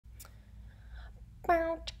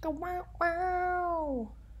Bow chicka wow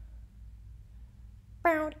wow.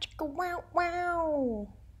 Bow chicka wow wow.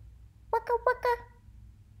 Waka waka.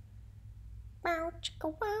 Bow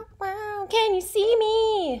chicka wow wow. Can you see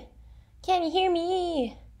me? Can you hear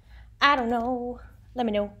me? I don't know. Let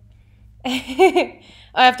me know. I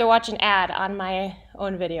have to watch an ad on my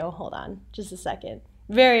own video. Hold on, just a second.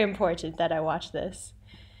 Very important that I watch this.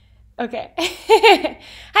 Okay. Hi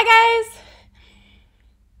guys.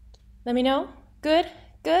 Let me know. Good?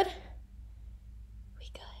 Good? We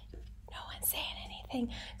good? No one's saying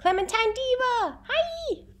anything. Clementine Diva.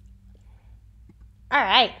 Hi. All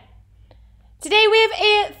right. Today we have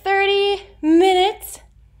a 30-minute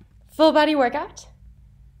full body workout.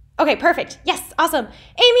 Okay, perfect. Yes, awesome.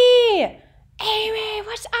 Amy,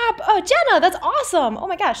 what's up? Oh, Jenna, that's awesome. Oh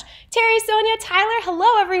my gosh. Terry, Sonia, Tyler,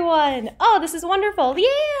 hello everyone. Oh, this is wonderful.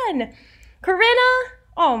 Leanne, Corinna.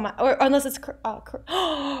 Oh my, or unless it's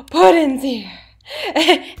Puddin's here.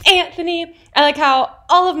 Anthony. I like how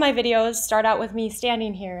all of my videos start out with me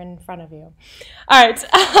standing here in front of you. All right.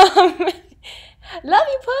 Love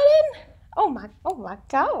you, Puddin. Oh my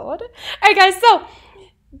God. All right, guys. So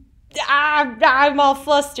I'm all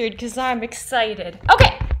flustered because I'm excited.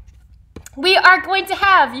 Okay. We are going to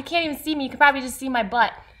have, you can't even see me, you can probably just see my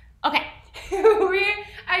butt. Okay. We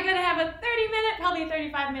are going to have a 30-minute, probably a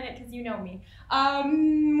 35-minute, because you know me,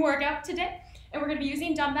 workout today. And we're going to be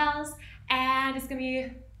using dumbbells, and it's going to be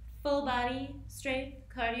full body, strength,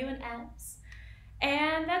 cardio, and abs.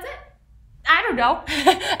 And that's it. I don't know.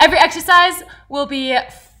 Every exercise will be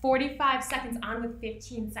 45 seconds on with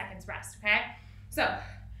 15 seconds rest, okay? So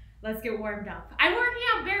let's get warmed up. I'm working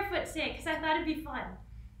out barefoot today because I thought it'd be fun.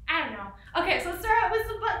 I don't know. Okay, so let's start out with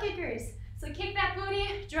some butt kickers. So kick that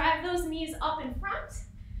booty, drive those knees up in front.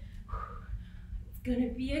 It's gonna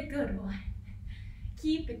be a good one.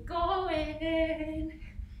 Keep it going.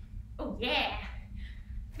 Oh yeah.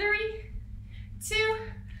 3, 2,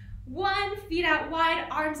 1. Feet out wide,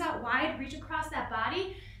 arms out wide. Reach across that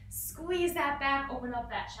body. Squeeze that back, open up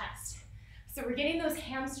that chest. So we're getting those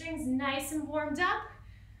hamstrings nice and warmed up.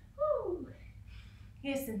 Woo.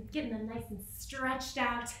 Yes, and getting them nice and stretched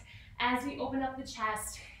out as we open up the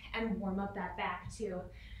chest and warm up that back too.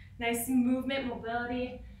 Nice movement,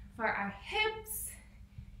 mobility for our hips.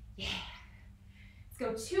 Yeah.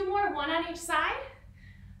 Let's go 2 more, 1 on each side.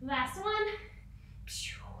 Last one.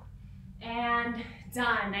 And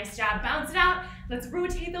done. Nice job. Bounce it out. Let's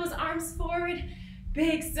rotate those arms forward.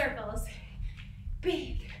 Big circles.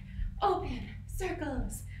 Big, open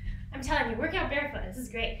circles. I'm telling you, work out barefoot. This is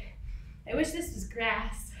great. I wish this was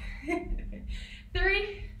grass.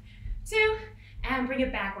 3, 2, and bring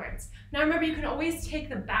it backwards. Now remember, you can always take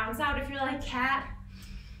the bounce out if you're like cat.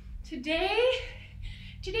 Today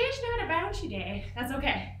is not a bouncy day. That's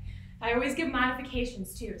okay. I always give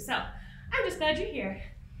modifications too, so I'm just glad you're here.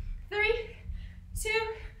 3, 2,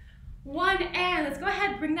 1, and let's go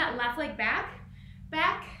ahead, bring that left leg back,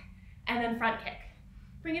 and then front kick.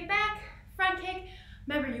 Bring it back, front kick.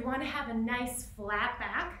 Remember, you want to have a nice flat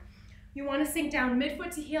back. You want to sink down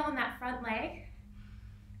midfoot to heel on that front leg,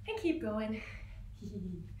 and keep going.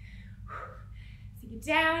 Sink it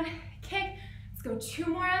down, kick. Let's go 2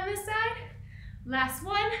 more on this side. Last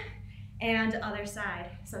one, and other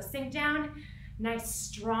side. So sink down, nice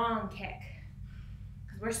strong kick.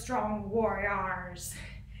 Because we're strong warriors.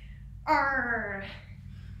 Arr.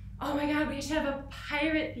 Oh my God, we should have a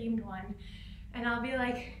pirate themed one. And I'll be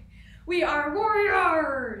like, we are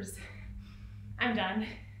warriors. I'm done.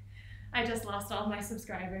 I just lost all my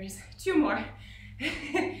subscribers. 2 more.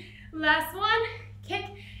 Last one, kick.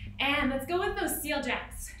 And let's go with those seal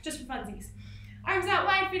jacks, just for funsies. Arms out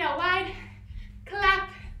wide, feet out wide. Clap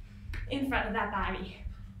in front of that body.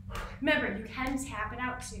 Remember, you can tap it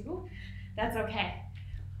out too. That's okay.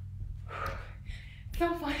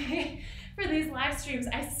 So funny. For these live streams,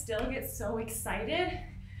 I still get so excited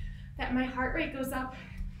that my heart rate goes up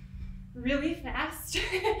really fast,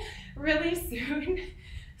 really soon.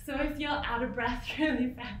 So I feel out of breath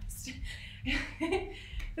really fast.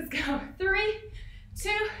 Let's go. 3, 2,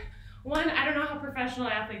 1. I don't know how professional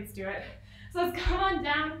athletes do it. So let's come on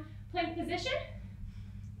down, plank position.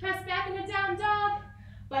 Press back into down dog,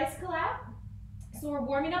 bicycle out. So we're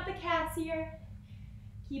warming up the calves here.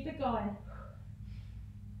 Keep it going.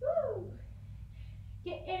 Woo.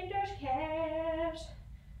 Get in those calves,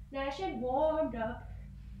 nice and warmed up.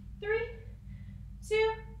 3,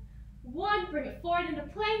 2, 1. Bring it forward into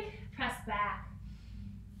plank. Press back.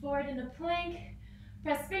 Forward into plank.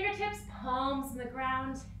 Press fingertips, palms in the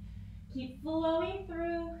ground. Keep flowing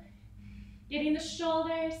through. Getting the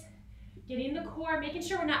shoulders, getting the core, making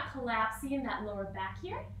sure we're not collapsing in that lower back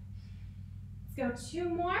here. Let's go 2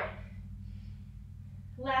 more.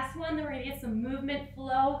 Last one, then we're gonna get some movement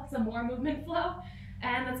flow, some more movement flow,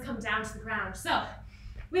 and let's come down to the ground. So,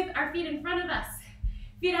 with our feet in front of us,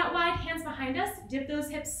 feet out wide, hands behind us, dip those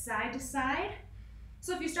hips side to side.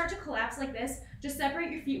 So if you start to collapse like this, just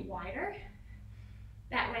separate your feet wider.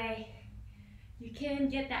 That way, you can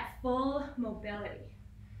get that full mobility.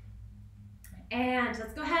 And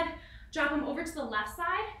let's go ahead, drop them over to the left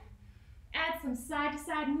side. Add some side to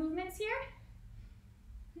side movements here.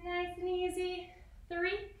 Nice and easy. 3,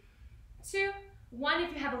 2, 1.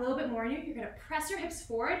 If you have a little bit more in you, you're gonna press your hips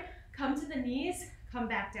forward, come to the knees, come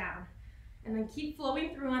back down. And then keep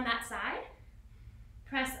flowing through on that side.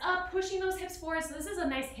 Press up, pushing those hips forward. So this is a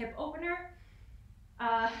nice hip opener.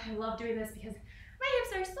 I love doing this because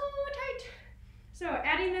my hips are so tight. So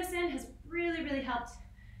adding this in has really, really helped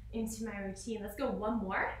into my routine. Let's go one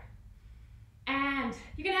more. And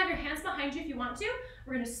you can have your hands behind you if you want to.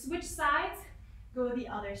 We're gonna switch sides, go to the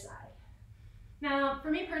other side. Now, for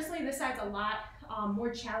me personally, this side's a lot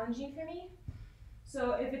more challenging for me.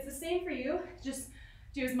 So if it's the same for you, just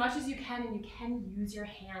do as much as you can, and you can use your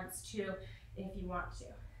hands too if you want to.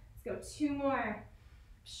 Let's go 2 more.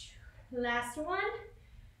 Last one.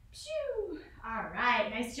 All right,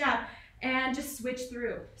 nice job. And just switch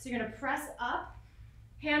through. So you're gonna press up,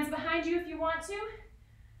 hands behind you if you want to,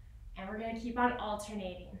 and we're gonna keep on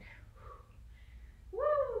alternating.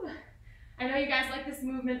 Woo! I know you guys like this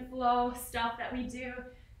movement flow stuff that we do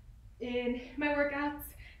in my workouts,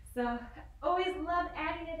 so I always love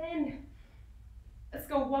adding it in. Let's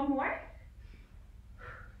go one more.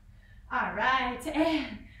 All right,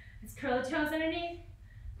 and let's curl the toes underneath,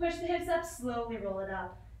 push the hips up, slowly roll it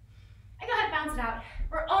up. And go ahead, bounce it out.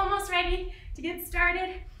 We're almost ready to get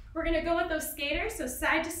started. We're gonna go with those skaters, so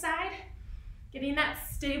side to side, getting that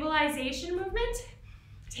stabilization movement.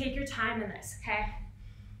 Take your time in this, okay?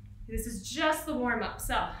 This is just the warm up,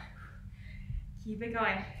 so keep it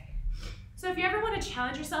going. So if you ever want to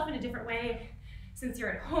challenge yourself in a different way, since you're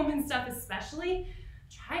at home and stuff especially,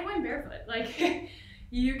 try going barefoot. Like,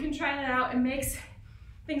 you can try that out. It makes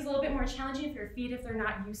things a little bit more challenging for your feet if they're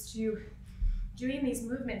not used to doing these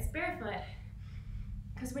movements barefoot.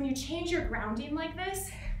 Because when you change your grounding like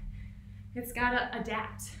this, it's gotta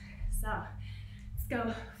adapt. So let's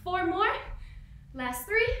go 4 more. Last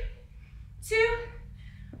 3, 2,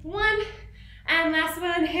 1, and last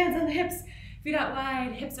one, hands on the hips, feet out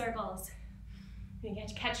wide, hip circles. You can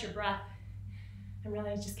catch your breath. I'm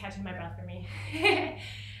really just catching my breath for me.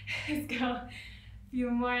 Let's go. A few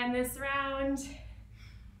more in this round.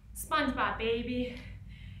 SpongeBob, baby.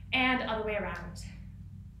 And other way around.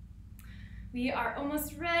 We are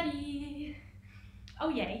almost ready. Oh,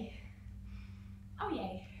 yay. Oh,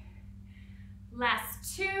 yay.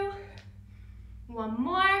 Last 2. 1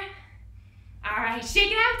 more. All right,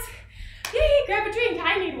 shake it out. Yay, grab a drink.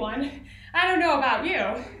 I need one. I don't know about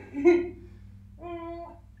you.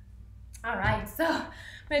 All right, so I'm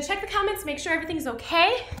gonna check the comments, make sure everything's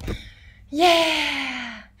okay.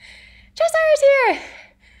 Yeah. Jessar's here.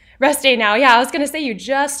 Rest day now. Yeah, I was gonna say you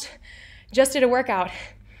just did a workout.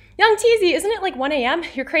 Young Teasy, isn't it like 1 a.m.?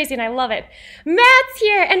 You're crazy and I love it. Matt's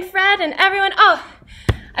here and Fred and everyone. Oh,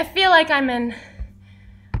 I feel like I'm in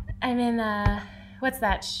what's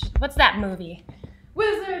that movie?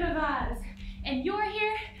 Wizard of Oz. And you're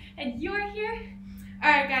here, and you're here.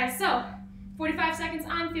 All right, guys, so 45 seconds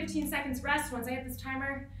on, 15 seconds rest. Once I hit this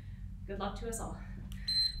timer, good luck to us all.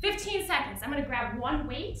 15 seconds. I'm gonna grab 1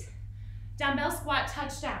 weight, dumbbell squat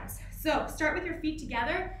touchdowns. So start with your feet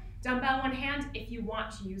together, dumbbell in 1 hand if you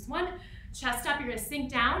want to use one. Chest up, you're gonna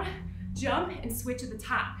sink down, jump, and switch to the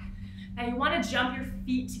top. Now you wanna jump your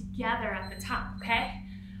feet together at the top, okay?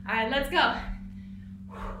 All right, let's go.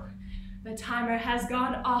 The timer has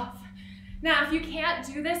gone off. Now, if you can't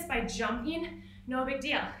do this by jumping, no big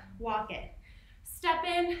deal. Walk it. Step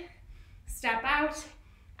in, step out,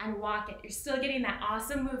 and walk it. You're still getting that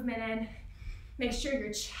awesome movement in. Make sure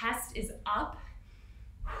your chest is up.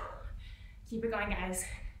 Keep it going, guys.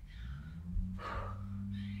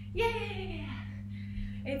 Yeah!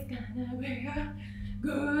 It's gonna be a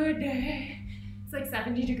good day. It's like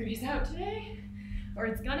 70 degrees out today, or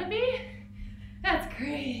it's gonna be. That's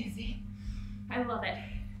crazy. I love it.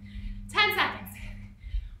 10 seconds.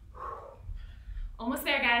 Almost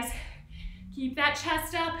there, guys. Keep that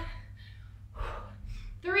chest up.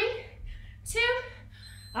 3, 2.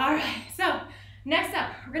 All right, so next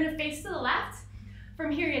up, we're gonna face to the left.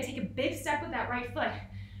 From here, you're gonna take a big step with that right foot.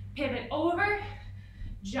 Pivot over,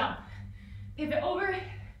 jump. Pivot over,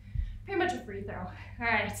 pretty much a free throw. All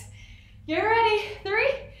right, get ready. 3,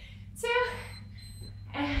 2,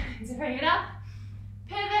 and bring it up.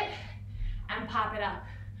 Pivot and pop it up.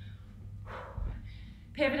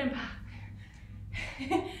 Pivot and pop.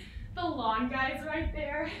 The lawn guy's right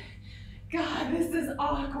there. God, this is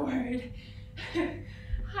awkward.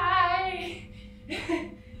 Hi.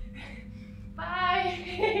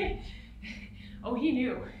 Bye. Oh, he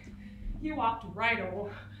knew. He walked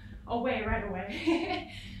away right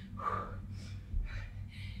away.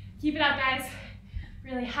 Keep it up, guys.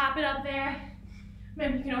 Really hop it up there.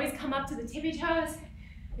 Remember, you can always come up to the tippy toes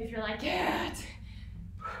if you're like, yeah.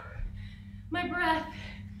 My breath.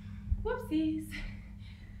 Whoopsies.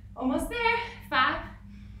 Almost there. 5,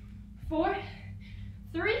 4,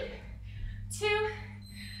 3, 2.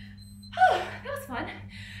 Oh, that was fun.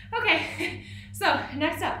 Okay, so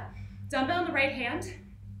next up, dumbbell in the right hand.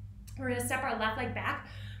 We're gonna step our left leg back,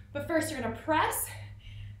 but first you're gonna press,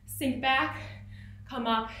 sink back, come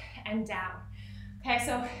up and down. Okay,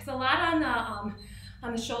 so it's a lot on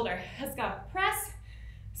the shoulder. Let's go. Press,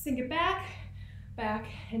 sink it back, back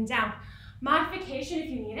and down. Modification if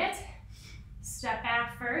you need it. Step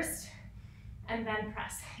back first and then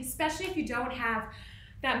press, especially if you don't have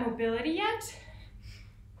that mobility yet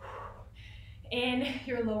in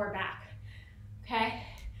your lower back, okay?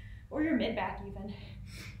 Or your mid back even,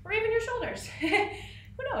 or even your shoulders,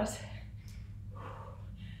 who knows?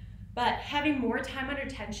 But having more time under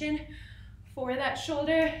tension for that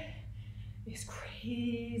shoulder is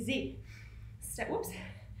crazy. Step, whoops,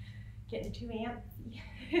 getting too antsy.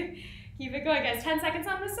 Keep it going, guys. 10 seconds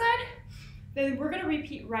on this side. Then we're gonna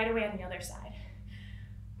repeat right away on the other side.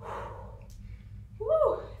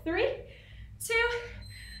 Woo, 3, 2.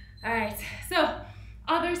 All right, so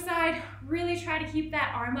other side, really try to keep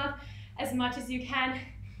that arm up as much as you can.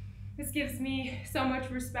 This gives me so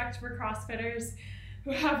much respect for CrossFitters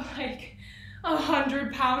who have like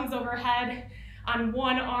 100 pounds overhead on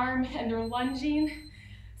one arm and they're lunging.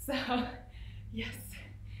 So yes,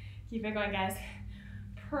 keep it going, guys.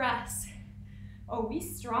 Press. Oh, we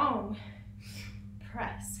strong.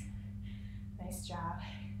 Press. Nice job.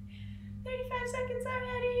 35 seconds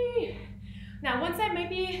already. Now, one side might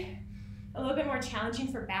be a little bit more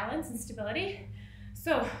challenging for balance and stability.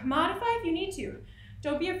 So modify if you need to.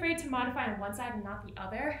 Don't be afraid to modify on one side and not the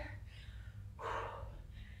other.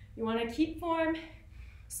 You want to keep form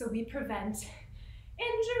so we prevent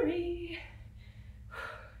injury.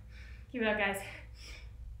 Keep it up, guys.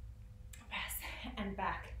 Press and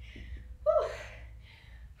back. Woo.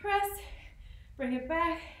 Press, bring it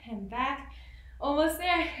back and back. Almost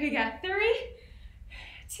there. We got 3,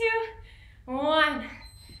 2, 1.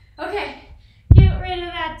 Okay, get rid of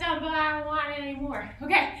that dumbbell. I don't want it anymore.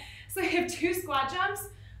 Okay, so we have 2 squat jumps,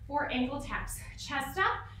 4 ankle taps. Chest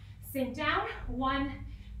up, sink down. 1,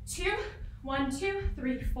 2, 1, 2,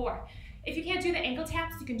 3, 4. If you can't do the ankle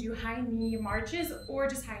taps, you can do high knee marches or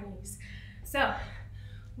just high knees. So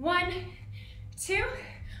 1, 2,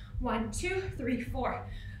 1, 2, 3, 4.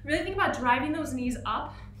 Really think about driving those knees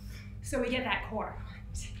up so we get that core.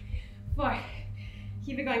 1, 2, 4.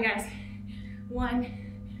 Keep it going, guys. 1,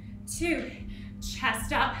 2.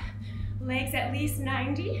 Chest up. Legs at least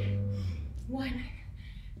 90. 1,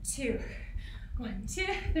 2. 1, 2,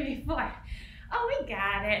 3, 4. Oh, we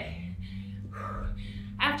got it.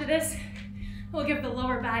 After this, we'll give the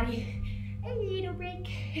lower body a little break.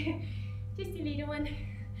 Just a little one.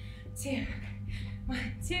 2. 1,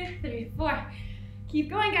 2, 3, 4. Keep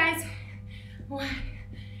going, guys. 1,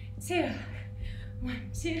 2.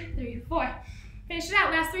 1, 2, 3, 4. Finish it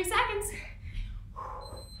out, last 3 seconds.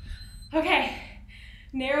 Okay,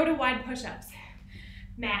 narrow to wide push-ups.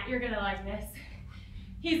 Matt, you're gonna like this.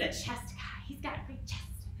 He's a chest guy. He's got a big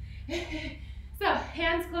chest. So,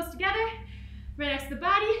 hands close together, right next to the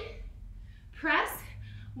body. Press,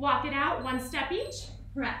 walk it out, 1 step each,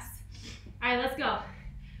 press. All right, let's go.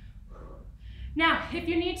 Now, if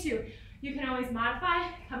you need to, you can always modify,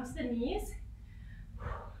 come to the knees.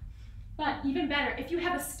 But even better, if you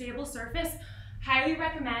have a stable surface, highly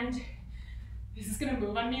recommend, this is gonna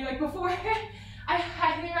move on me like before, I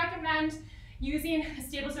highly recommend using a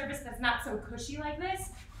stable surface that's not so cushy like this,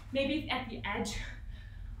 maybe at the edge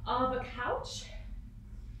of a couch,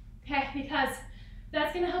 okay, because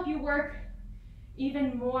that's gonna help you work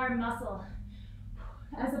even more muscle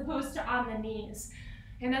as opposed to on the knees,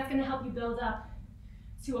 and that's gonna help you build up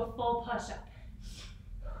to a full push-up.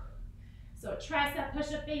 So a tricep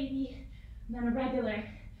push-up, baby, and then a regular.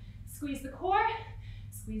 Squeeze the core,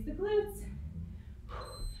 squeeze the glutes.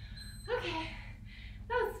 Okay,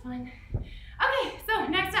 that was fun. Okay, so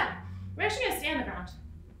next up, we're actually gonna stay on the ground.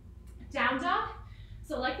 Down dog,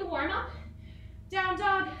 so like the warm-up, down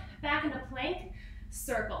dog, back into plank,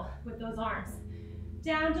 circle with those arms.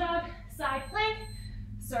 Down dog, side plank,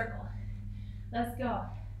 circle. Let's go.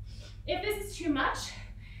 If this is too much,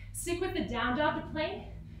 stick with the down dog to plank.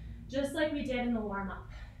 just like we did in the warm-up.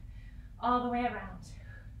 All the way around.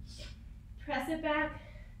 Press it back,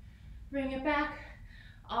 bring it back,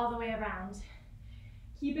 all the way around.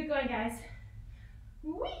 Keep it going, guys.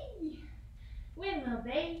 Whee! Windmill,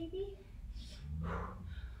 baby.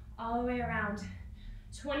 All the way around.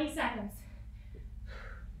 20 seconds.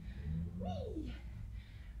 Whee!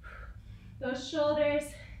 Those shoulders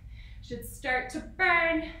should start to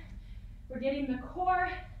burn. We're getting the core,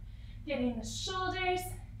 getting the shoulders,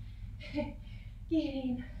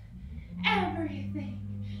 getting everything.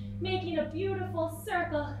 Making a beautiful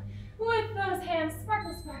circle with those hands.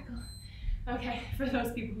 Sparkle, sparkle. Okay, for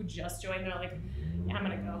those people who just joined, they're like, yeah, I'm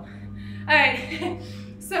gonna go. All right,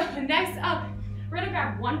 so next up, we're gonna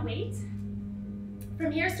grab one weight.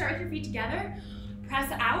 From here, start with your feet together.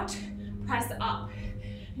 Press out, press up.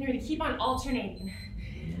 And you're gonna keep on alternating.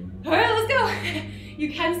 All right, let's go.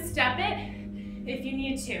 You can step it if you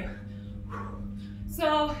need to.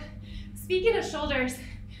 So, speaking of shoulders,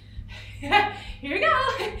 here we go.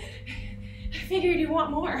 I figured you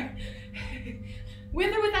want more.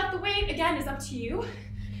 With or without the weight, again, is up to you.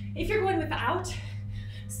 If you're going without,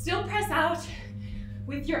 still press out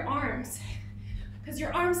with your arms, because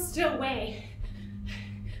your arms still weigh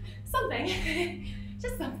something,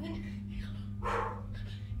 just something.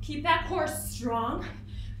 Keep that core strong.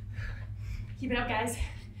 Keep it up, guys.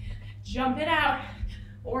 Jump it out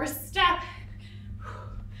or step.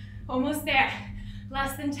 Almost there.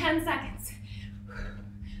 Less than 10 seconds.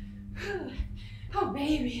 Oh,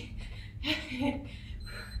 baby. Okay.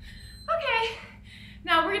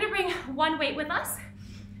 Now we're gonna bring one weight with us.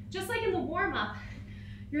 Just like in the warm-up,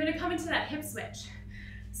 you're gonna come into that hip switch.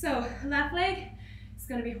 So left leg is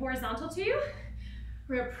gonna be horizontal to you.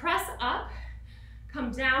 We're gonna press up,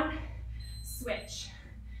 come down, switch.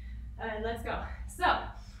 And let's go. So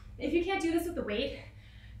if you can't do this with the weight,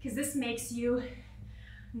 because this makes you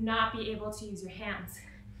not be able to use your hands,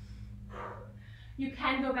 you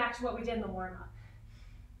can go back to what we did in the warm-up.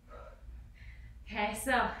 Okay,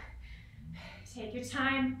 so take your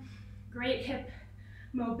time. Great hip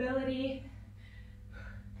mobility.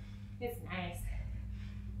 It's nice.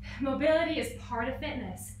 Mobility is part of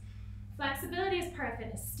fitness. Flexibility is part of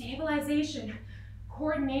fitness. Stabilization,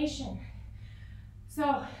 coordination.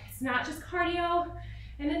 So it's not just cardio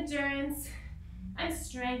and endurance and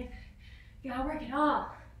strength. You gotta work it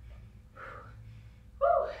all.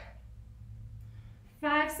 Woo.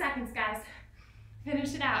 5 seconds, guys.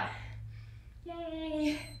 Finish it out.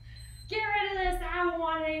 Yay. Get rid of this. I don't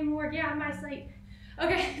want it anymore. Get out of my sleep.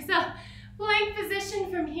 Okay, so plank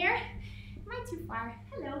position from here. Am I too far?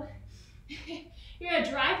 Hello. You're gonna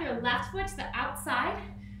drive your left foot to the outside.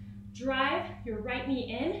 Drive your right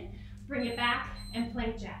knee in. Bring it back and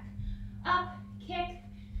plank jack. Up, kick,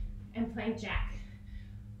 and plank jack.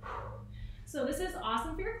 So this is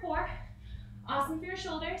awesome for your core, awesome for your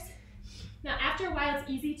shoulders. Now after a while, it's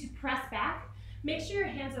easy to press back. Make sure your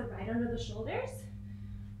hands are right under the shoulders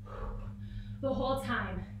the whole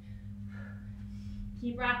time.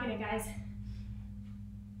 Keep rocking it, guys.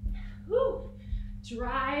 Woo.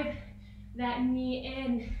 Drive that knee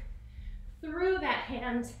in through that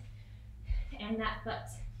hand and that foot.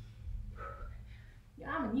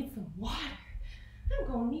 Yeah, I'm gonna need some water. I'm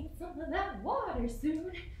gonna need some of that water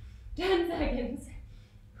soon. 10 seconds.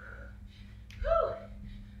 Whew.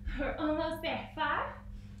 We're almost there. 5,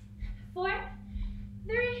 4,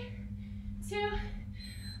 3, 2.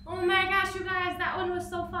 Oh my gosh, you guys, that one was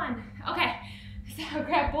so fun. Okay, so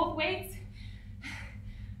grab both weights.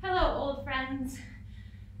 Hello, old friends.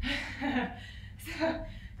 So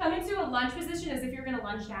come into a lunge position as if you're gonna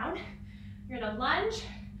lunge down. You're gonna lunge,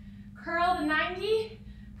 curl to 90,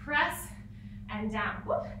 press, and down.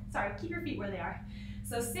 Whoop, sorry, keep your feet where they are.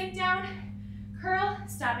 So sink down, curl,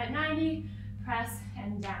 stop at 90, press,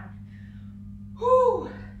 and down. Whew.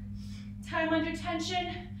 Time under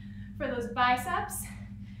tension for those biceps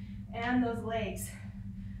and those legs.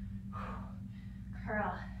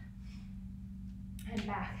 Curl and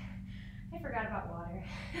back. I forgot about water.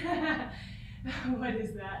 What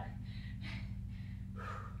is that?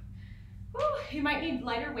 Whew. You might need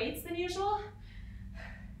lighter weights than usual,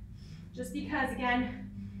 just because, again,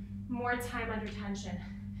 more time under tension.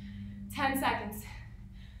 10 seconds.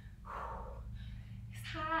 It's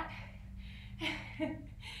hot.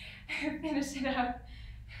 Finish it up.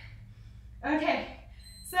 Okay,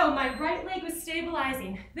 so my right leg was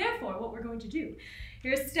stabilizing. Therefore, what we're going to do,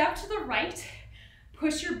 you're gonna step to the right,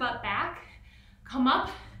 push your butt back, come up,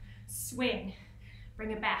 swing,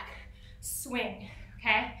 bring it back, swing,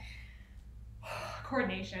 okay?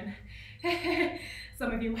 Coordination.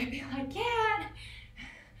 Some of you might be like, yeah,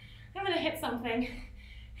 I'm gonna hit something.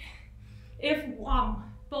 If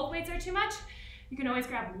both weights are too much, you can always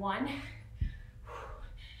grab one.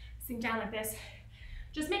 Sink down like this.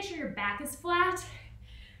 Just make sure your back is flat.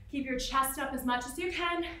 Keep your chest up as much as you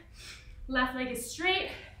can. Left leg is straight.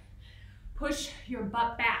 Push your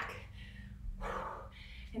butt back.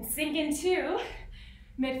 And sink into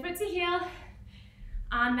midfoot to heel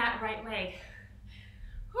on that right leg.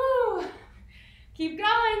 Whew. Keep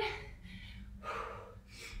going.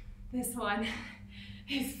 This one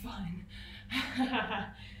is fun.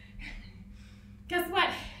 Guess what?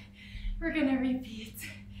 We're gonna repeat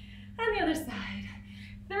on the other side.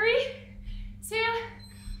 3, 2,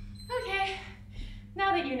 okay.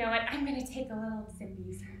 Now that you know it, I'm gonna take a little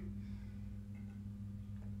sippies.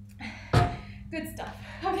 Good stuff.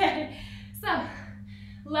 Okay, so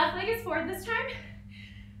left leg is forward this time.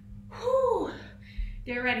 Whew.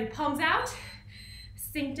 Get ready, palms out,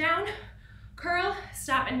 sink down, curl,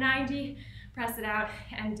 stop at 90, press it out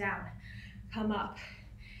and down. Come up,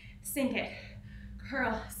 sink it,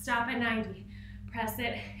 curl, stop at 90, press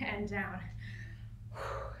it and down.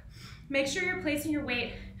 Make sure you're placing your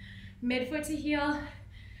weight midfoot to heel,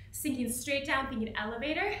 sinking straight down, thinking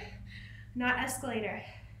elevator, not escalator,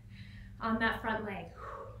 on that front leg.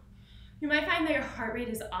 You might find that your heart rate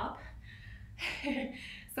is up.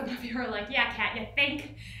 Some of you are like, yeah, Kat, you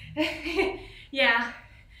think? Yeah,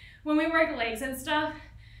 when we work legs and stuff,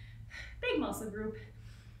 big muscle group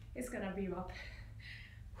is gonna be up.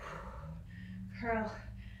 Curl,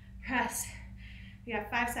 press. We got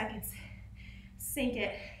 5 seconds. Sink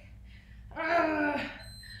it.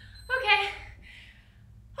 Okay.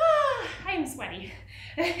 I am sweaty.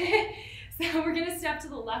 So we're gonna step to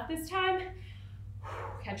the left this time.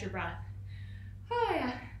 Catch your breath. Oh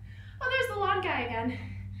yeah. Oh, there's the long guy again.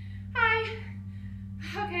 Hi.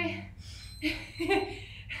 Okay.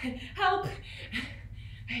 Help.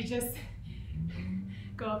 I just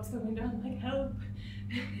go up to the window and like, help.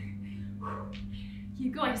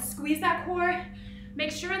 Keep going. Squeeze that core.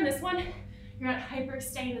 Make sure in this one, you're not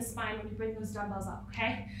hyperextending the spine when you bring those dumbbells up,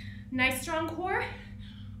 okay? Nice strong core.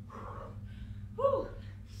 Whew.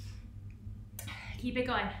 Keep it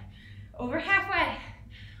going. Over halfway.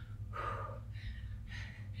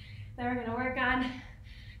 Then we're gonna work on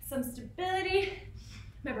some stability.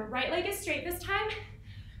 Remember, right leg is straight this time.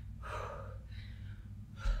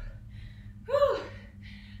 Whew.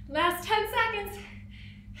 Last 10 seconds.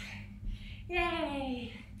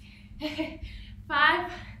 Yay.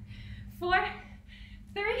 5, 4,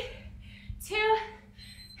 3, 2.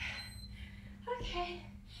 Okay.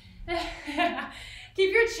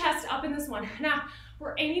 Keep your chest up in this one. Now,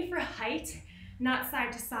 we're aiming for height, not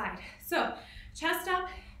side to side. So, chest up,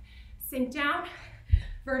 sink down,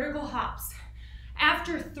 vertical hops.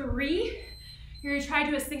 After 3, you're gonna try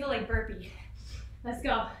to do a single leg burpee. Let's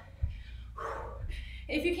go.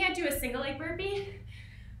 If you can't do a single leg burpee,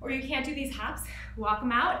 or you can't do these hops, walk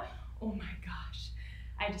them out. Oh my gosh,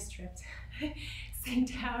 I just tripped.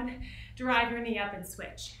 Sink down, drive your knee up and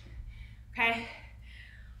switch, okay?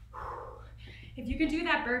 If you can do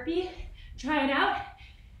that burpee, try it out.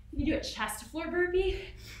 You can do a chest to floor burpee.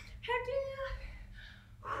 Heck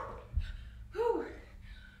yeah. Whew.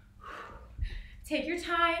 Take your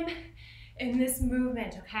time in this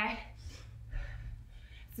movement, okay?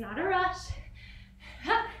 It's not a rush.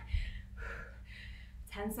 Up.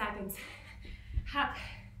 10 seconds. Up.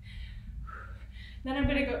 Then I'm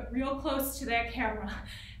gonna go real close to the camera.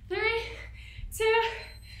 3, 2,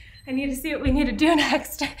 I need to see what we need to do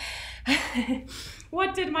next.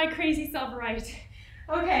 What did my crazy self write?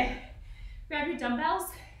 Okay, grab your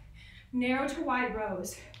dumbbells, narrow to wide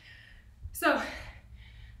rows. So,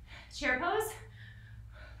 chair pose,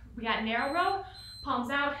 we got narrow row, palms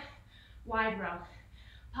out, wide row.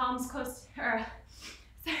 Palms close, or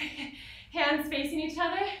sorry, hands facing each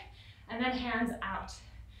other, and then hands out.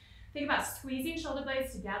 Think about squeezing shoulder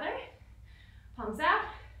blades together, palms out,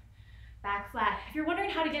 back flat. If you're wondering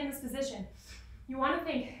how to get in this position, you want to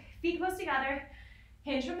think feet close together,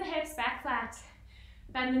 hinge from the hips, back flat.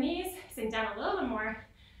 Bend the knees, sink down a little bit more, and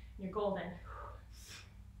you're golden.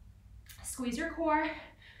 Squeeze your core.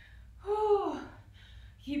 Whew.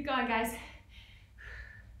 Keep going, guys.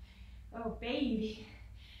 Oh, baby.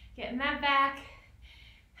 Getting that back.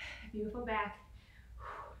 Beautiful back.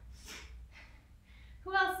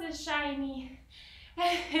 Who else is shiny?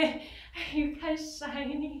 Are you guys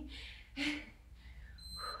shiny?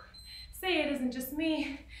 Say it isn't just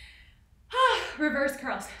me. Reverse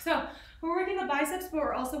curls. So we're working the biceps, but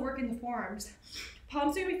we're also working the forearms.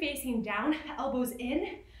 Palms are gonna be facing down, elbows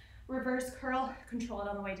in, reverse curl, control it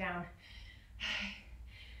on the way down.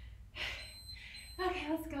 Okay,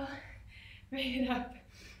 let's go. Bring it up.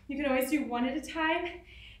 You can always do one at a time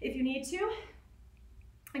if you need to.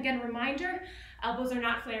 Again, reminder, elbows are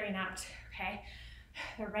not flaring out, okay?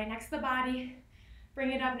 They're right next to the body.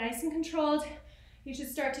 Bring it up nice and controlled. You should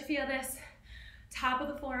start to feel this top of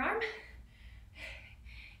the forearm.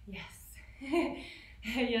 Yes.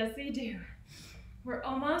 Yes, we do. We're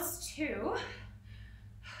almost to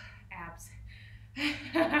abs.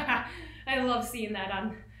 I love seeing that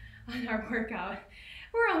on our workout.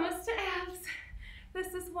 We're almost to abs.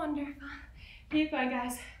 This is wonderful. Keep going,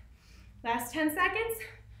 guys. Last 10 seconds.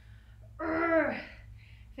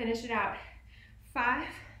 Finish it out. 5,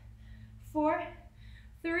 4,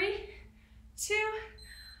 3, 2.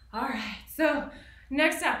 All right, so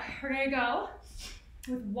next up, we're gonna go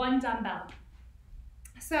with one dumbbell.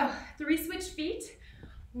 So 3 switch feet.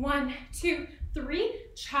 1, 2, 3.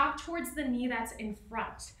 Chop towards the knee that's in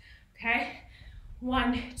front, okay?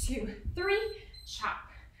 1, 2, 3,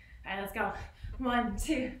 chop. All right, let's go. 1,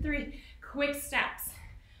 2, 3, quick steps.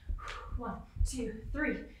 1, 2,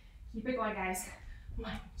 3. Keep it going, guys.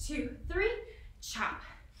 1, 2, 3, chop.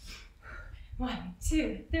 1,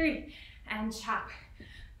 2, 3, and chop.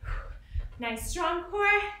 Nice strong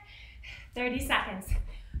core. 30 seconds.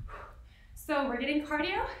 So we're getting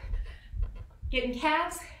cardio, getting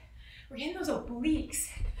calves, we're getting those obliques,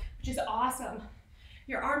 which is awesome.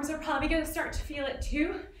 Your arms are probably gonna start to feel it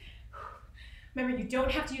too. Remember, you don't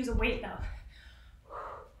have to use a weight though.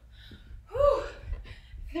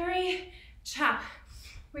 3, chop.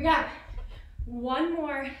 We got one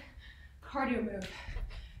more cardio move.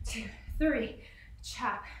 2, 3,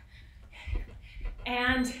 chop.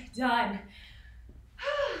 And done.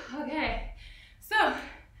 Okay, so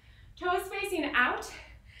toes facing out.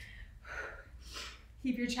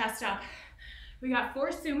 Keep your chest up. We got 4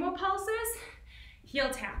 sumo pulses, heel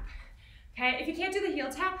tap. Okay, if you can't do the heel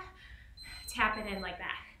tap, tap it in like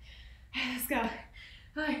that. Let's go.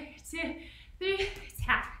 1, 2, 3,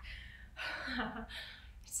 tap.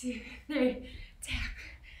 2, 3, tap.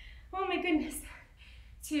 Oh my goodness.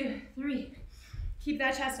 2, 3. Keep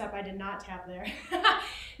that chest up. I did not tap there.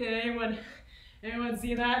 Did anyone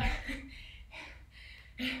see that?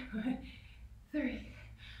 1, 3.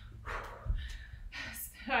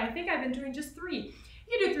 I think I've been doing just 3.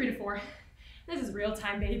 You do 3 to 4. This is real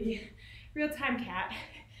time, baby. Real time cat.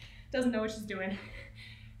 Doesn't know what she's doing.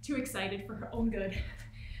 Too excited for her own good.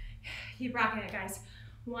 Keep rocking it, guys.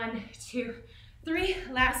 1, 2, 3.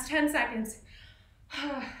 Last 10 seconds.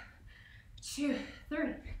 2,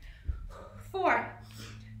 3, 4,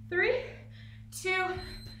 3, 2.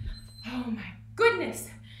 Oh my goodness.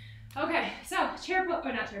 Okay, so chair pose,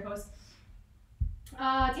 or not chair pose.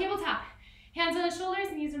 Tabletop. Hands on the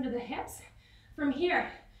shoulders, knees under the hips. From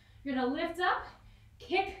here, you're gonna lift up,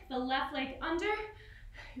 kick the left leg under.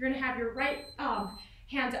 You're gonna have your right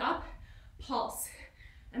hand up, pulse,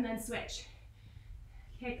 and then switch.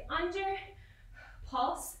 Kick under,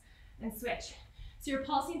 pulse, and switch. So you're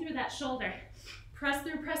pulsing through that shoulder. Press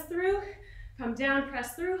through, come down,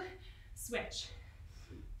 press through, switch.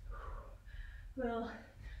 Little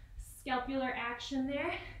scapular action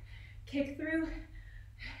there. Kick through,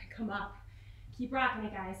 come up. Keep rocking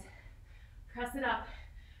it, guys. Press it up,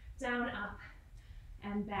 down, up,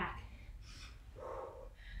 and back.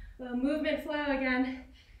 Little movement flow again.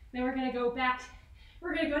 Then we're gonna go back.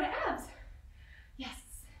 We're gonna go to abs. Yes.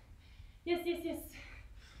 Yes, yes, yes.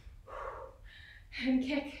 And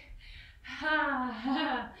kick. Ha,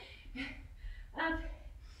 ha. Up,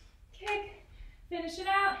 kick. Finish it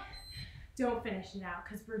out. Don't finish it out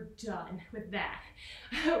because we're done with that.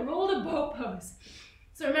 Roll to boat pose.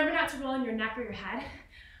 So remember not to roll on your neck or your head.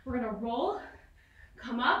 We're gonna roll,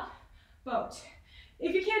 come up, boat.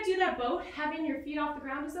 If you can't do that boat, having your feet off the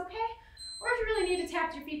ground is okay. Or if you really need to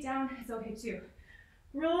tap your feet down, it's okay too.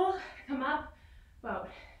 Roll, come up, boat.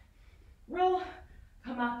 Roll,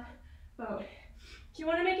 come up, boat. If you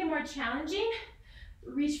want to make it more challenging,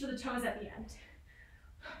 reach for the toes at the end.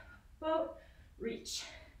 Boat, reach.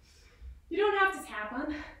 You don't have to tap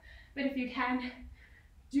them, but if you can,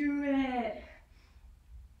 do it.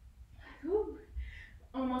 Whew.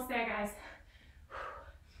 Almost there, guys.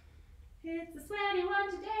 It's a sweaty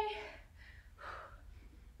one today.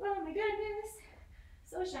 Oh my goodness,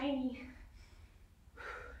 so shiny.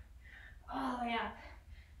 All the way up.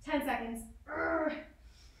 10 seconds.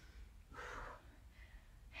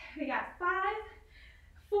 We got 5,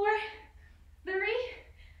 4, 3,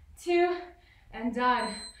 2, and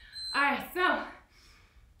done. All right, so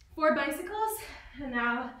 4 bicycles, and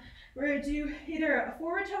now we're gonna do either a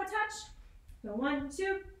forward toe touch, so 1,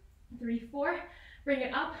 2, 3, 4, bring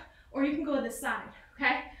it up, or you can go to the side,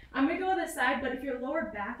 okay? I'm gonna go to the side, but if your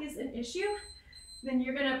lower back is an issue, then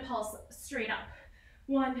you're gonna pulse straight up.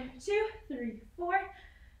 1, 2, 3, 4,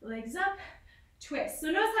 legs up, twist. So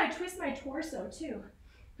notice how I twist my torso too.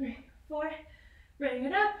 3, 4, bring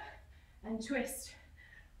it up, and twist.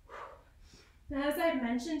 Now, as I've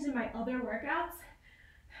mentioned in my other workouts,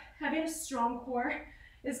 having a strong core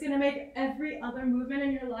is gonna make every other movement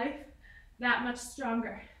in your life that much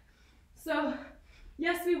stronger. So,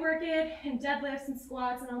 yes, we work it in deadlifts and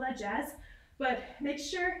squats and all that jazz, but make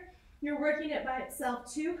sure you're working it by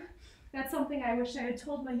itself too. That's something I wish I had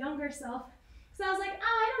told my younger self. So I was like, oh,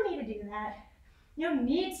 I don't need to do that. You don't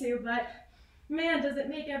need to, but man, does it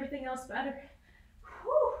make everything else better.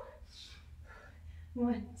 Whew.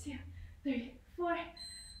 1, 2, 3, 4.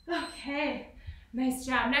 Okay, nice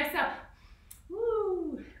job. Next up,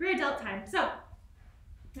 woo, rear delt time. So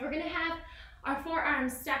we're gonna have our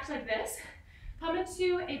forearms stacked like this. Come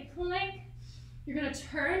into a plank. You're gonna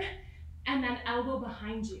turn and then elbow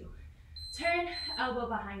behind you. Turn, elbow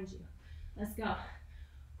behind you. Let's go.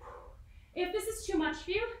 If this is too much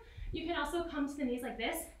for you, you can also come to the knees like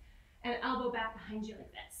this and elbow back behind you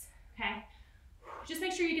like this, okay? Just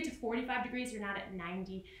make sure you get to 45 degrees, you're not at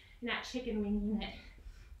 90, you're not chicken winging it.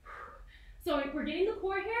 So we're getting the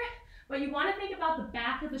core here, but you wanna think about the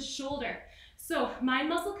back of the shoulder. So mind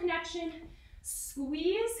muscle connection,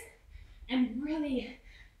 squeeze, and really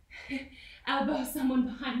elbow someone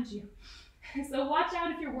behind you. So watch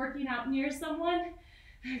out if you're working out near someone,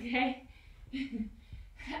 okay?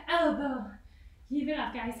 Elbow, keep it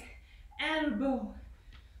up guys, elbow,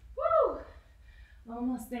 woo,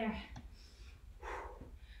 almost there.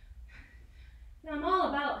 Now I'm all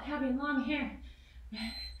about having long hair.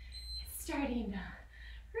 It's starting to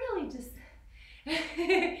really just, ooh,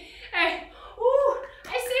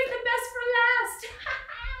 I saved the best for last.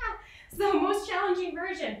 So most challenging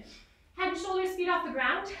version, head and shoulders, feet off the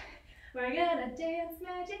ground. We're gonna dance,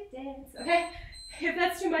 magic dance, okay? If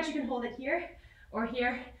that's too much, you can hold it here, or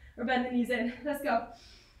bend the knees in. Let's go.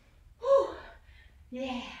 Whew.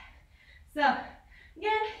 Yeah. So,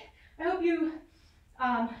 again, I hope you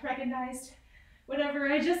recognized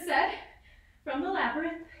whatever I just said from the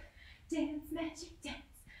labyrinth. Dance, magic dance.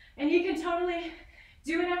 And you can totally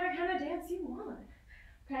do whatever kind of dance you want,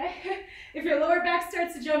 okay? If your lower back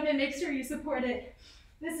starts to jump in, make sure you support it.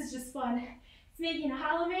 This is just fun. It's making a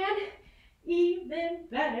hollow man even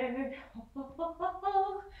better. Oh, oh, oh, oh,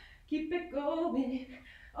 oh. Keep it going.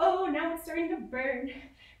 Oh, now it's starting to burn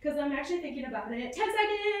because I'm actually thinking about it. 10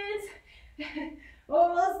 seconds.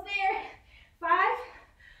 Almost there. 5,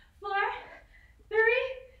 4, 3,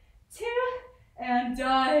 2, and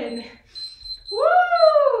done.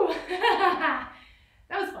 Woo! That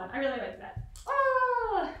was fun. I really liked that.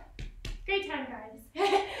 Oh, great time, guys.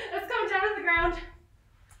 Let's come down to the ground.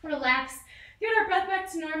 Relax. Get our breath back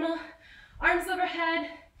to normal. Arms overhead.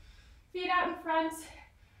 Feet out in front.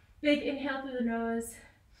 Big inhale through the nose.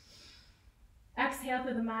 Exhale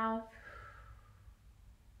through the mouth.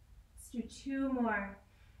 Let's do 2 more.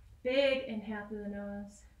 Big inhale through the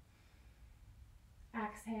nose.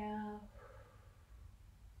 Exhale.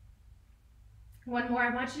 1 more.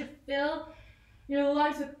 I want you to fill your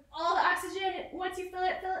lungs with all the oxygen. Once you fill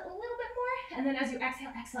it a little bit more. And then as you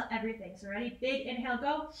exhale, exhale everything. So ready? Big inhale,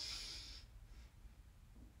 go.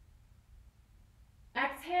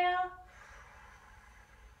 Exhale.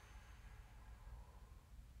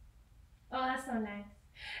 Oh, that's so nice.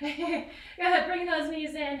 Go ahead, bring those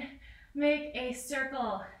knees in. Make a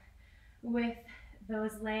circle with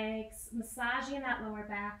those legs, massaging that lower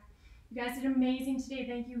back. You guys did amazing today.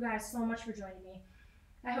 Thank you guys so much for joining me.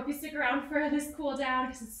 I hope you stick around for this cool down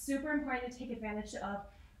because it's super important to take advantage of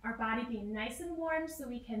our body being nice and warm so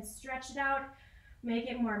we can stretch it out, make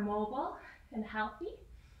it more mobile and healthy.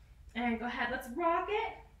 And go ahead, let's rock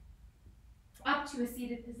it up to a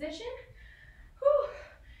seated position. Whew.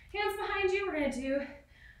 Hands behind you. We're going to do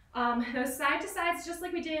those side to sides just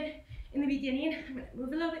like we did in the beginning. I'm going to move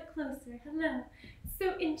a little bit closer. Hello. It's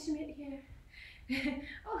so intimate here.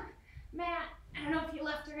 Oh, Matt, I don't know if he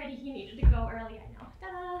left already. He needed to go early, I know.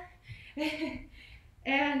 Ta-da!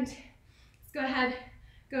 And let's go ahead,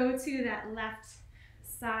 go to that left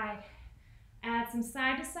side. Add some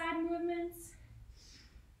side to side movements.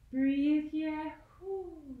 Breathe here.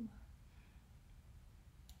 Whew.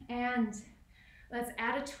 And let's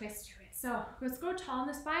add a twist to it. So let's go tall in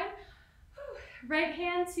the spine. Whew. Right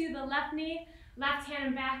hand to the left knee, left hand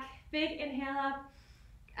and back. Big inhale up.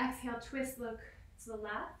 Exhale, twist, look to the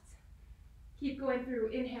left. Keep going through.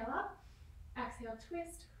 Inhale up. Exhale,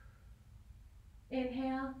 twist.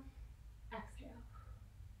 Inhale. Exhale.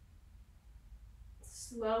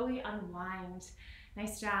 Slowly unwind.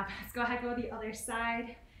 Nice job. Let's go ahead, go to the other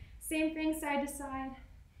side. Same thing, side to side.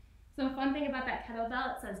 So fun thing about that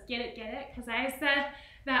kettlebell, it says get it, because I said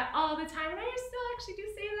that all the time, and I still actually do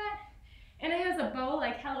say that. And it has a bow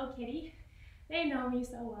like Hello Kitty. They know me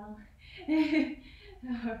so well.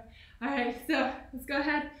 All right, so let's go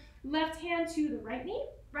ahead. Left hand to the right knee,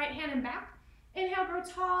 right hand and back. Inhale, grow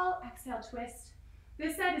tall. Exhale, twist.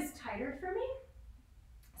 This side is tighter for me,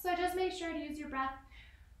 so just make sure to use your breath.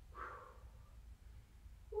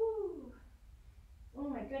 Woo. Oh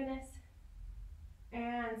my goodness.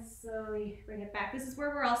 And slowly bring it back. This is where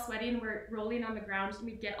we're all sweating. We're rolling on the ground and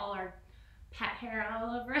we get all our pet hair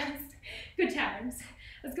all over us. Good times.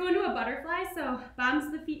 Let's go into a butterfly. So bottoms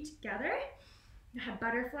of the feet together.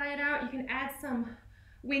 Butterfly it out. You can add some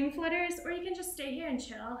wing flutters or you can just stay here and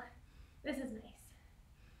chill. This is nice.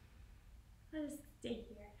 I'll just stay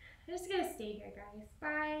here. I'm just gonna stay here, guys.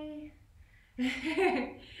 Bye.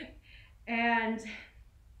 And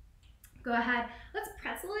go ahead. Let's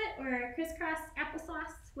pretzel it or crisscross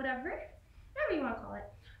applesauce, whatever you want to call it.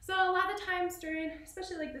 So a lot of the times during,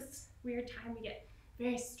 especially like this weird time, we get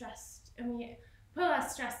very stressed and we put a lot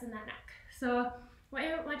of stress in that neck. So what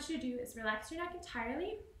I want you to do is relax your neck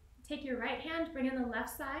entirely. Take your right hand, bring in the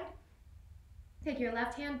left side. Take your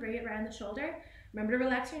left hand, bring it right on the shoulder. Remember to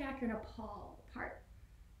relax your neck. You're gonna pull apart.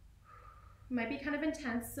 It might be kind of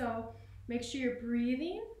intense, so make sure you're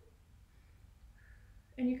breathing.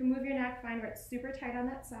 And you can move your neck, find where it's super tight on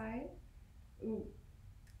that side. Ooh.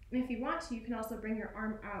 And if you want to, you can also bring your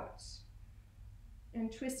arm out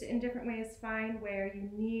and twist it in different ways. Find where you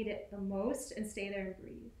need it the most and stay there and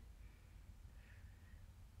breathe.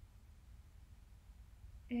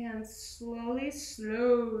 And slowly,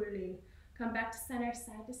 slowly come back to center,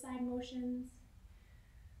 side to side motions.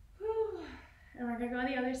 Whew. And we're gonna go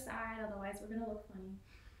the other side, otherwise we're gonna look funny.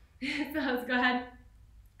 So let's go ahead.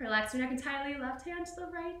 Relax your neck entirely. Left hand to the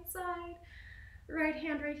right side. Right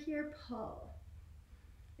hand right here. Pull.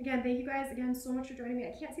 Again, thank you guys again so much for joining me.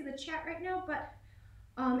 I can't see the chat right now, but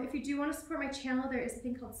if you do want to support my channel, there is a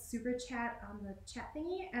thing called Super Chat on the chat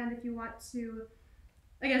thingy. And if you want to,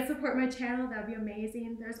 again, support my channel, that would be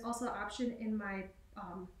amazing. There's also an option in my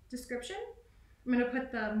description. I'm going to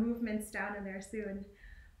put the movements down in there soon.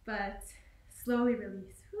 But slowly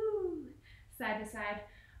release. Woo. Side to side.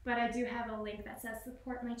 But I do have a link that says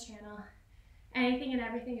support my channel. Anything and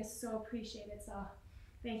everything is so appreciated. So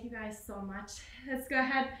thank you guys so much. Let's go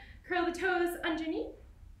ahead, curl the toes underneath.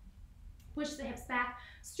 Push the hips back.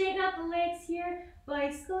 Straighten out the legs here.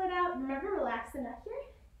 Bicycle it out. Remember, relax the neck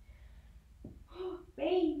here. Oh,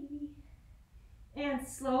 baby. And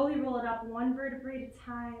slowly roll it up one vertebrae at a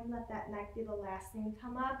time. Let that neck be the last thing to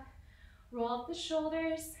come up. Roll up the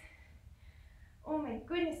shoulders. Oh my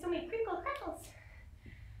goodness, so many crinkle crackles.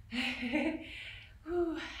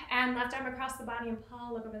 And left arm across the body and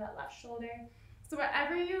pull. Look over that left shoulder. So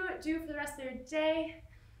whatever you do for the rest of your day,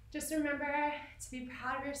 just remember to be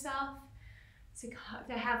proud of yourself, to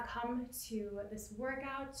have come to this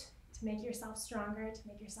workout, to make yourself stronger, to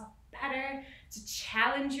make yourself better, to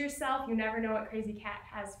challenge yourself. You never know what Crazy Cat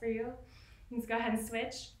has for you. Let's go ahead and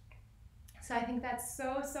switch. So I think that's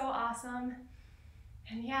so, so awesome.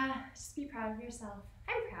 And yeah, just be proud of yourself.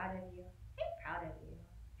 I'm proud of you. I'm proud of you.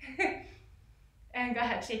 And go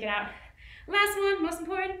ahead, shake it out. Last one, most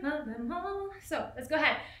important of them all. So let's go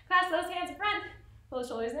ahead. Clasp those hands in front. Pull the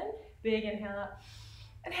shoulders in. Big inhale up.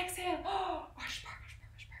 And exhale. Oh,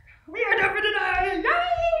 we are done for today.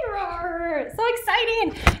 Yay! So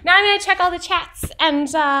exciting. Now I'm going to check all the chats. And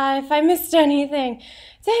if I missed anything.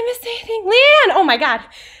 Did I miss anything? Leanne! Oh my God.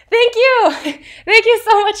 Thank you. Thank you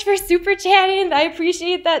so much for super chatting. I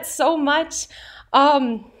appreciate that so much.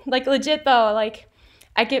 Like legit though, like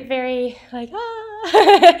I get very like,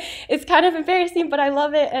 it's kind of embarrassing, but I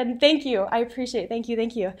love it. And thank you. I appreciate it. Thank you.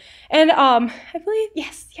 Thank you. And I believe,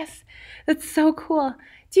 yes, that's so cool.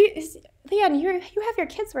 Leanne, you have your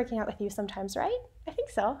kids working out with you sometimes, right? I think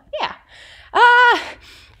so. Yeah.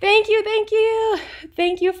 Thank you.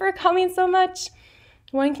 Thank you for coming so much.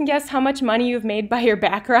 One can guess how much money you've made by your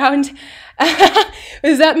background.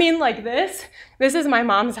 Does that mean like this? This is my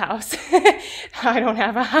mom's house. I don't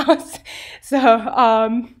have a house. So,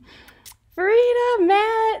 Farida,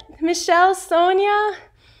 Matt, Michelle, Sonia,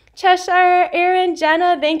 Cheshire, Aaron,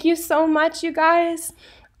 Jenna, thank you so much, you guys.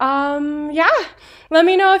 Yeah, let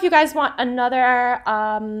me know if you guys want another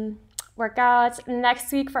workout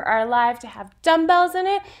next week for our live to have dumbbells in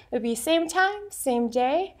it. It'll be same time, same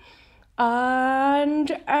day.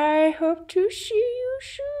 And I hope to see you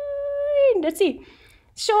soon. Let's see.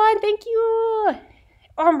 Sean, thank you.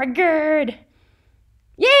 Oh my God.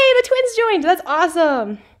 Yay, the twins joined. That's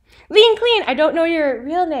awesome. Lean Clean, I don't know your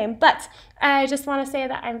real name, but I just want to say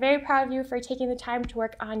that I'm very proud of you for taking the time to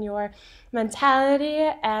work on your mentality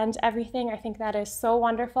and everything. I think that is so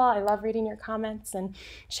wonderful. I love reading your comments and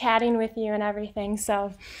chatting with you and everything.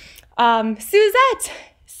 So, Suzette,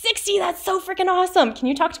 60, that's so freaking awesome. Can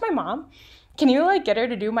you talk to my mom? Can you like get her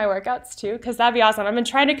to do my workouts too? Because that'd be awesome. I've been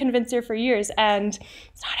trying to convince her for years and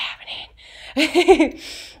it's not happening.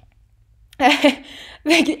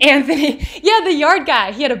 Like Anthony, yeah, the yard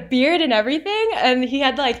guy. He had a beard and everything, and he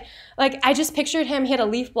had like I just pictured him. He had a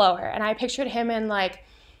leaf blower, and I pictured him in like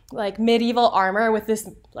medieval armor with this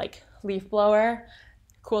like leaf blower.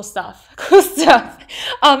 Cool stuff. Cool stuff.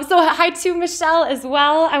 So hi to Michelle as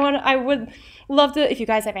well. I would love to, if you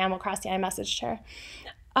guys have Animal Crossing, I messaged her.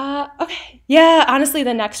 Okay. Yeah, honestly,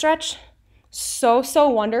 the neck stretch, so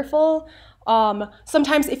wonderful.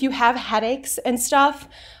 Sometimes if you have headaches and stuff,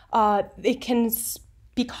 it can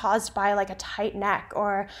be caused by like a tight neck,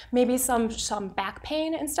 or maybe some back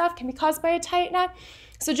pain and stuff can be caused by a tight neck.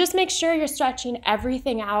 So just make sure you're stretching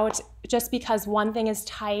everything out. Just because one thing is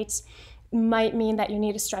tight might mean that you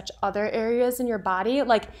need to stretch other areas in your body.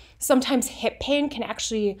 Like sometimes hip pain can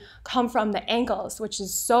actually come from the ankles, which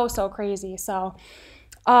is so crazy. So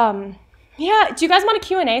yeah, do you guys want a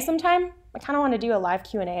Q&A sometime? I kind of want to do a live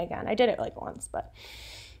Q&A again. I did it like once, but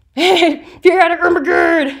periodic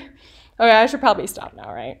good. Okay, I should probably stop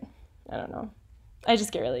now, right? I don't know. I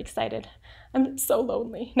just get really excited. I'm so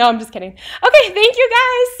lonely. No, I'm just kidding. Okay, thank you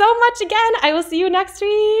guys so much again. I will see you next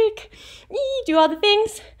week. Do all the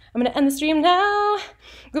things. I'm going to end the stream now.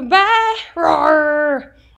 Goodbye. Roar.